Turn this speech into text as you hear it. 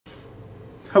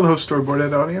Hello Storyboard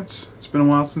Ed audience. It's been a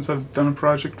while since I've done a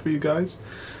project for you guys,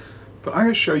 but I'm going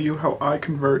to show you how I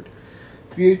convert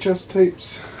VHS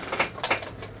tapes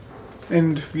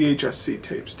and VHS-C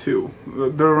tapes too.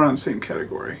 They're around the same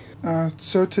category.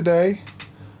 So today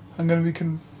I'm going to be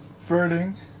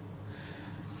converting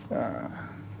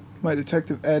my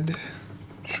Detective Ed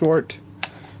short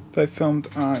that I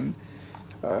filmed on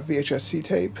VHS-C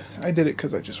tape. I did it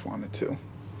because I just wanted to.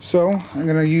 So I'm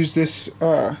going to use this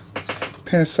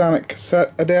Panasonic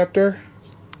cassette adapter.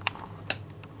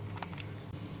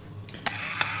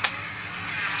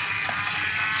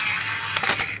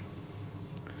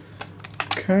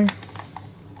 Okay.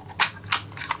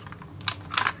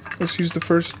 Let's use the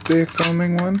first day of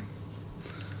filming one.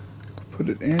 Put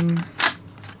it in.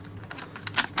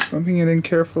 Bumping it in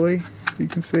carefully, you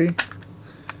can see.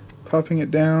 Popping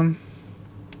it down.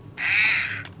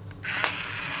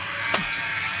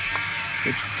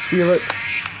 It should seal it.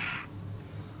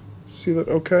 Seal it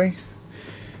okay.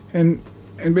 And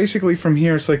basically from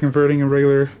here it's like converting a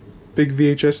regular big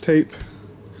VHS tape.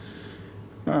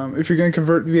 If you're going to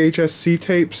convert VHS-C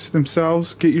tapes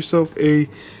themselves, get yourself a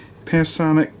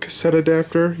Panasonic cassette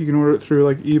adapter. You can order it through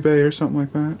like eBay or something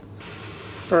like that.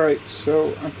 Alright,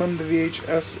 so I'm putting the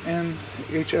VHS in,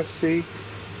 VHS-C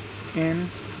in,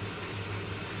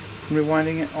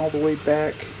 rewinding it all the way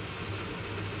back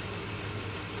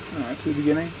to the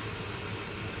beginning.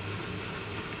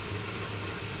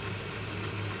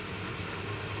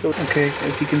 Okay,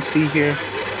 as you can see here,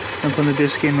 I'm putting the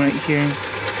disc in right here,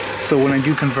 so when I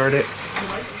do convert it,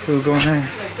 it will go in there.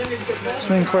 It's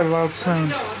making quite a loud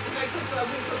sound.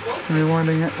 I'm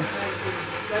rewinding it.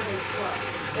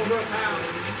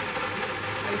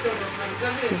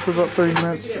 For about 30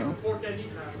 minutes, so.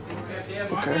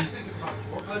 Okay.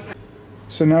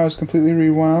 So now it's completely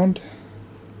rewound,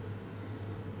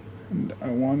 and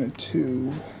I wanted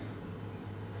to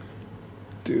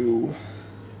do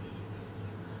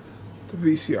the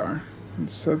VCR and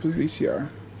set up the VCR,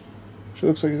 which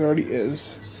looks like it already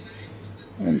is,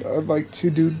 and I'd like to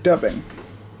do dubbing.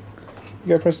 You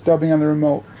gotta press dubbing on the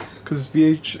remote because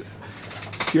VCR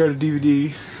to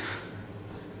DVD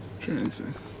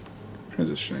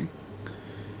transitioning.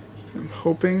 I'm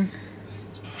hoping.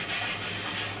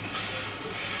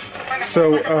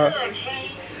 So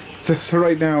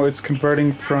right now it's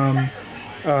converting from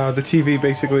the TV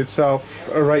basically itself.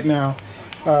 Right now,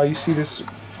 you see this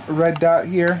red dot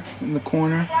here in the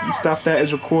corner and stuff that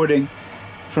is recording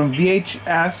from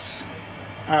VHS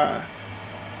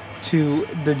to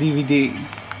the DVD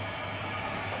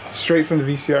straight from the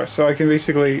VCR. So I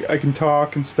can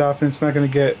talk and stuff, and it's not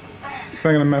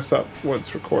gonna mess up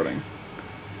what's recording.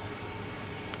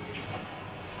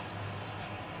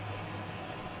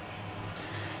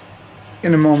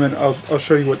 In a moment I'll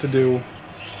show you what to do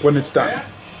when it's done.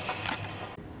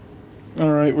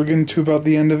 Alright, we're getting to about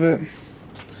the end of it.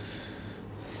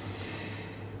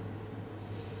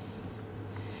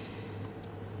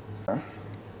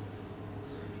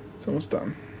 It's almost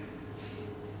done.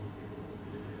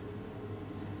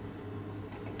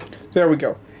 There we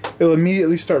go. It'll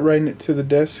immediately start writing it to the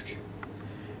disc.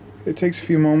 It takes a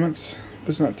few moments, but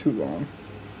it's not too long.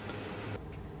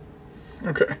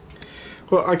 Okay.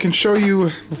 Well, I can show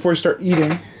you, before I start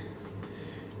eating,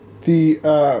 the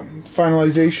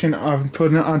finalization of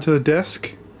putting it onto the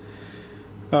disc.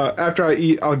 After I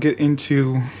eat, I'll get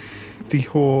into the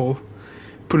whole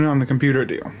putting it on the computer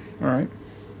deal. Alright?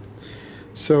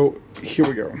 So, here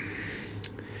we go.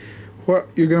 What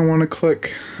you're going to want to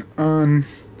click on...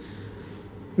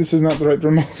 This is not the right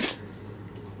remote.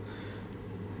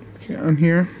 Okay, on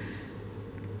here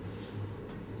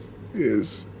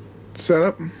is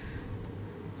setup,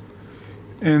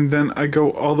 and then I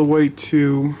go all the way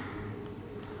to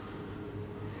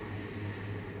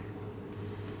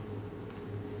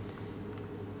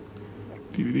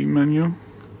DVD menu.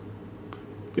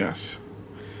 Yes,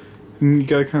 and you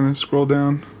gotta kind of scroll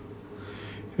down,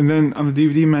 and then on the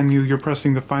DVD menu you're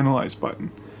pressing the finalize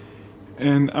button.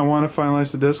 And I want to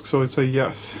finalize the disc, so I say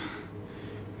yes.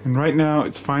 And right now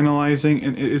it's finalizing,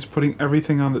 and it is putting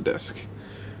everything on the disc.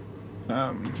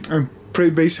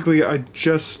 Basically, I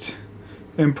just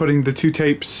am putting the two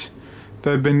tapes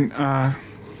that have been that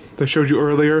I showed you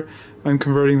earlier. I'm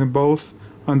converting them both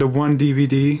onto one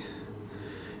DVD,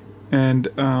 and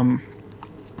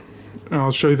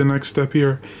I'll show you the next step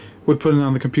here with putting it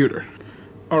on the computer.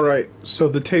 All right, so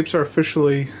the tapes are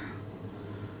officially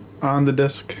on the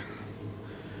disc.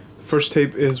 First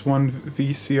tape is one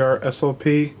VCR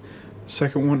SLP,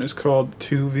 second one is called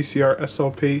 2 VCR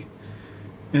SLP,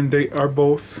 and they are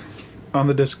both on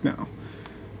the disc now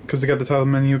because they got the title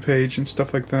menu page and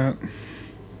stuff like that.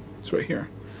 It's right here.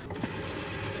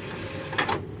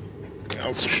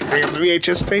 I'll bring up the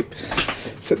VHS tape.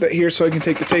 Set that here so I can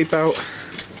take the tape out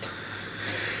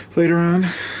later on.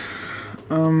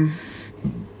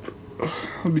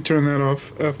 I'll be turning that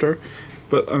off after,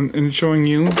 but I'm showing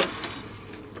you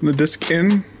from the disc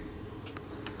in.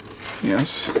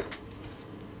 Yes.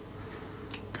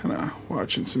 Kind of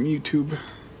watching some YouTube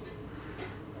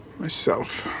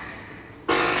myself.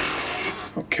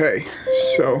 Okay,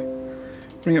 so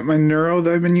bring up my Neuro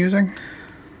that I've been using.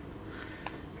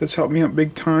 That's helped me out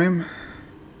big time.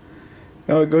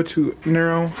 Now I'll go to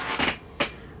Neuro,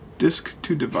 disk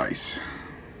to device.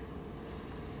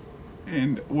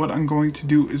 And what I'm going to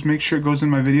do is make sure it goes in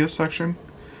my video section,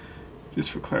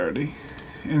 just for clarity.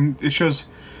 And it shows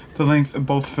the length of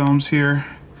both films here.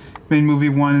 Main movie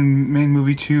 1 and main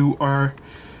movie 2 are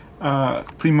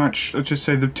pretty much, let's just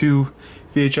say, the two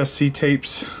VHS-C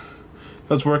tapes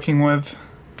I was working with.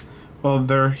 Well,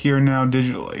 they're here now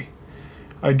digitally.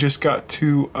 I just got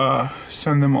to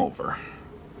send them over,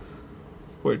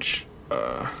 which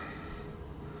I'm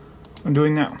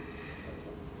doing now.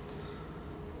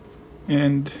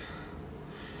 And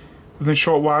within a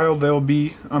short while they'll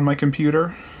be on my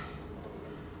computer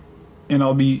and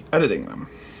I'll be editing them.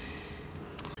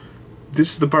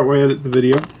 This is the part where I edit the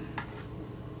video.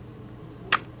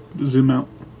 Zoom out.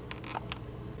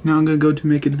 Now I'm going to go to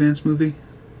make advanced movie.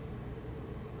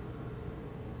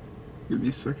 Give me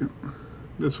a second.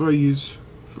 That's what I use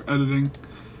for editing.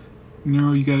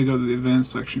 Now you gotta go to the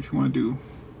advanced section if you want to do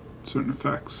certain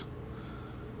effects,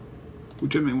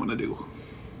 which I may want to do.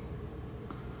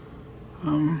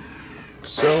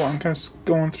 So I'm kind of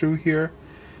going through here.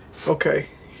 Okay,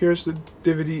 here's the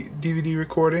DVD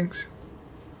recordings.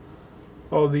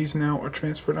 All of these now are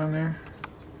transferred on there.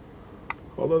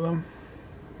 All of them.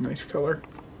 Nice color.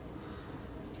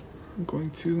 I'm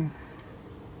going to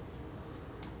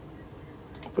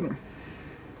open them.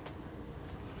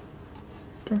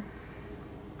 Okay.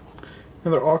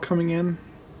 Now they're all coming in,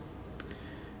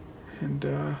 and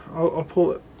I'll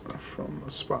pull it from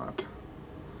a spot.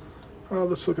 Oh,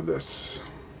 let's look at this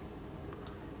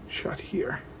shot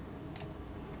here.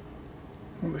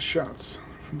 One of the shots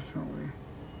from the filming.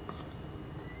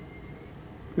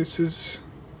 This is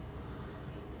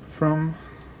from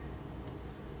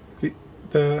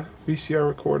the VCR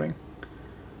recording.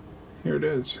 Here it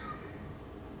is.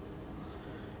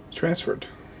 It's transferred.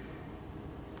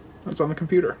 It's on the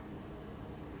computer.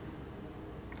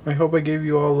 I hope I gave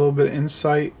you all a little bit of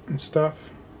insight and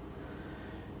stuff.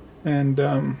 And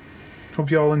hope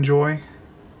you all enjoy.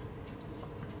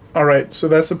 Alright, so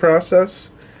that's the process.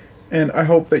 And I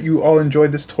hope that you all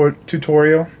enjoyed this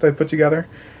tutorial that I put together.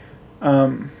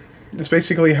 It's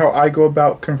basically how I go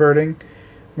about converting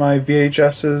my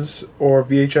VHS's or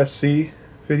VHS-C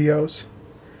videos.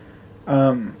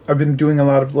 I've been doing a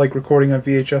lot of recording on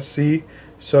VHS-C,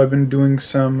 so I've been doing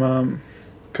some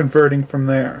converting from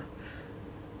there.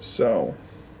 So,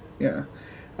 yeah.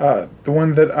 The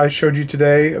one that I showed you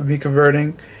today of me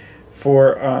converting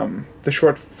for the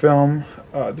short film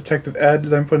Detective Ed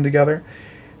that I'm putting together,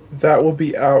 that will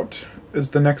be out as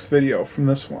the next video from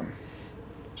this one.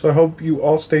 So I hope you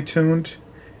all stay tuned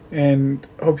and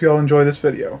hope you all enjoy this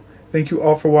video. Thank you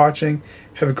all for watching.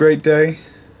 Have a great day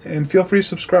and feel free to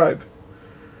subscribe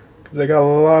because I got a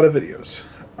lot of videos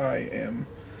I am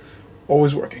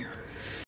always working on.